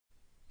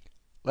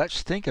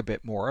Let's think a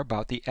bit more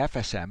about the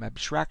FSM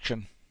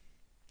abstraction.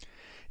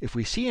 If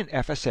we see an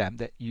FSM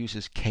that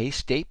uses k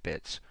state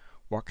bits,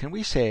 what can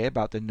we say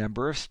about the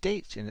number of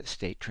states in its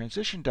state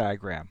transition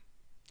diagram?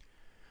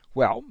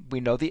 Well, we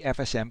know the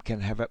FSM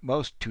can have at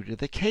most 2 to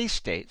the k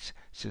states,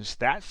 since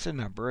that's the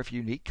number of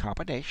unique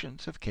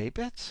combinations of k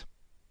bits.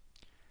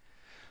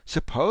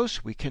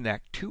 Suppose we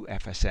connect 2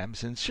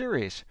 FSMs in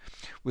series,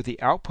 with the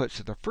outputs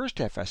of the first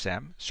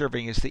FSM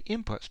serving as the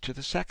inputs to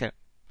the second.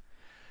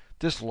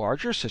 This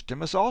larger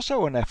system is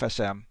also an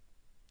FSM.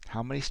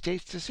 How many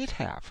states does it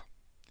have?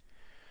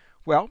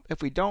 Well,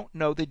 if we don't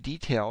know the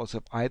details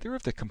of either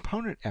of the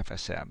component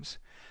FSMs,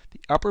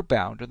 the upper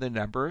bound of the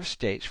number of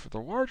states for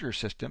the larger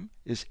system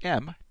is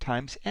m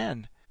times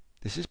n.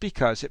 This is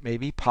because it may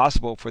be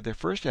possible for the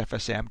first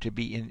FSM to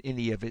be in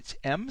any of its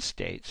m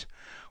states,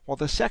 while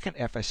the second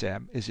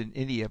FSM is in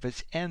any of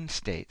its n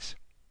states.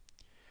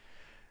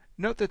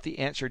 Note that the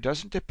answer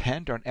doesn't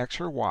depend on x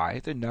or y,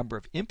 the number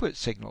of input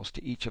signals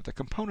to each of the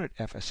component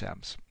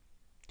FSMs.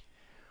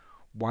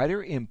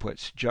 Wider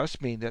inputs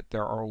just mean that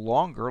there are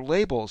longer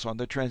labels on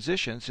the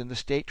transitions in the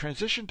state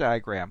transition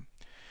diagram,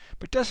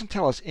 but doesn't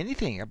tell us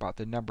anything about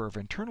the number of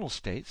internal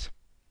states.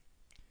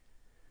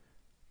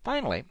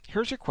 Finally,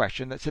 here's a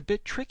question that's a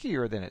bit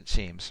trickier than it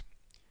seems.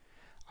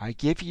 I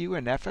give you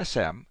an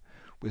FSM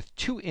with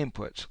 2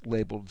 inputs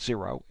labeled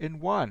 0 and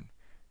 1,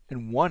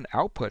 and 1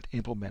 output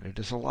implemented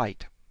as a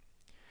light.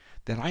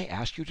 Then I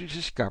ask you to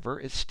discover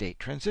its state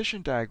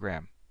transition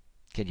diagram.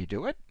 Can you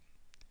do it?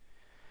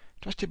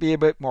 Just to be a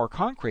bit more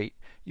concrete,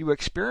 you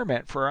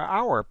experiment for an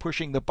hour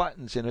pushing the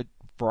buttons in a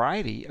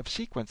variety of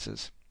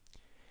sequences.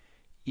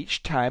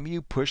 Each time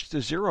you push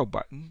the 0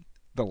 button,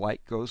 the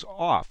light goes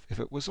off if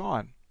it was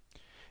on.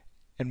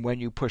 And when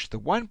you push the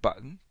 1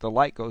 button, the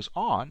light goes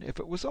on if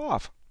it was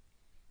off.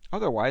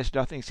 Otherwise,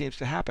 nothing seems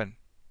to happen.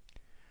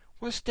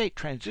 What state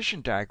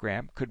transition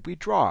diagram could we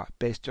draw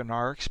based on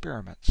our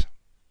experiments?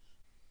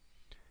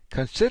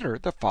 Consider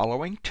the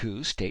following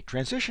 2 state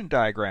transition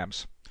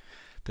diagrams.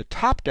 The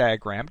top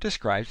diagram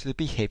describes the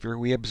behavior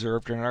we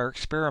observed in our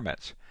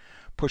experiments.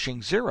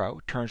 Pushing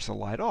 0 turns the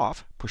light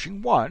off,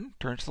 pushing 1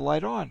 turns the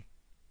light on.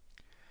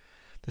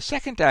 The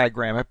second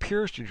diagram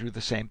appears to do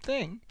the same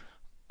thing,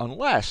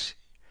 unless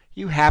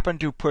you happen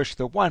to push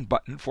the 1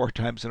 button 4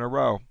 times in a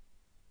row.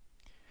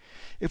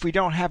 If we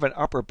don't have an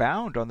upper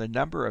bound on the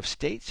number of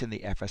states in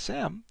the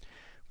FSM,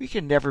 we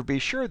can never be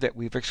sure that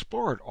we've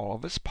explored all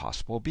of its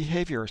possible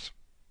behaviors.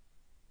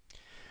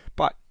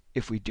 But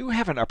if we do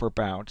have an upper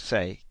bound,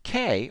 say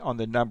k, on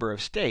the number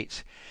of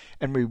states,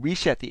 and we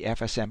reset the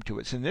FSM to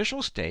its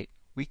initial state,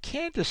 we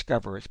can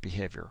discover its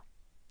behavior.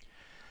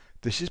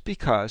 This is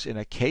because in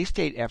a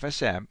k-state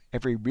FSM,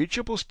 every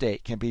reachable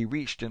state can be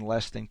reached in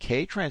less than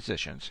k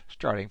transitions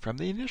starting from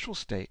the initial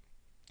state.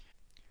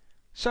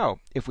 So,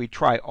 if we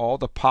try all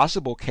the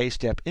possible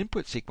k-step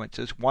input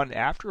sequences one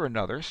after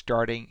another,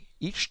 starting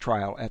each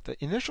trial at the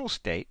initial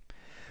state,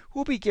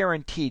 we'll be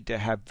guaranteed to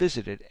have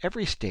visited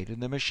every state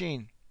in the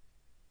machine.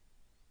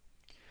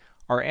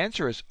 Our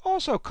answer is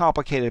also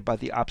complicated by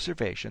the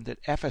observation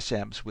that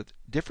FSMs with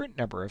different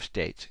number of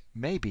states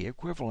may be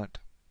equivalent.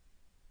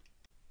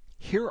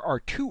 Here are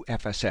 2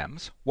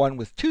 FSMs, one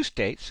with 2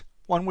 states,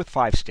 one with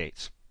 5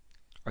 states.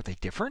 Are they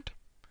different?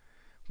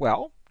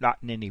 Well, not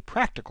in any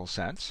practical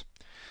sense.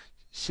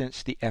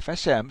 Since the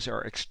FSMs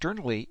are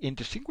externally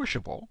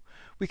indistinguishable,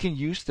 we can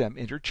use them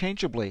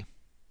interchangeably.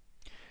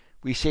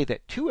 We say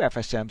that 2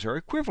 FSMs are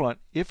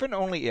equivalent if and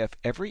only if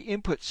every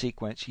input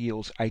sequence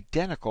yields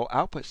identical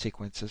output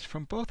sequences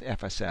from both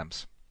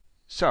FSMs.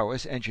 So,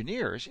 as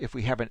engineers, if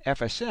we have an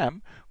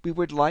FSM, we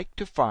would like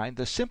to find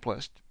the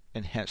simplest,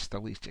 and hence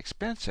the least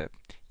expensive,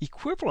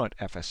 equivalent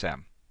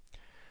FSM.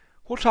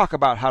 We'll talk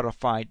about how to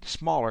find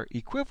smaller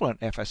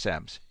equivalent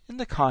FSMs in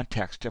the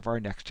context of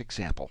our next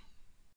example.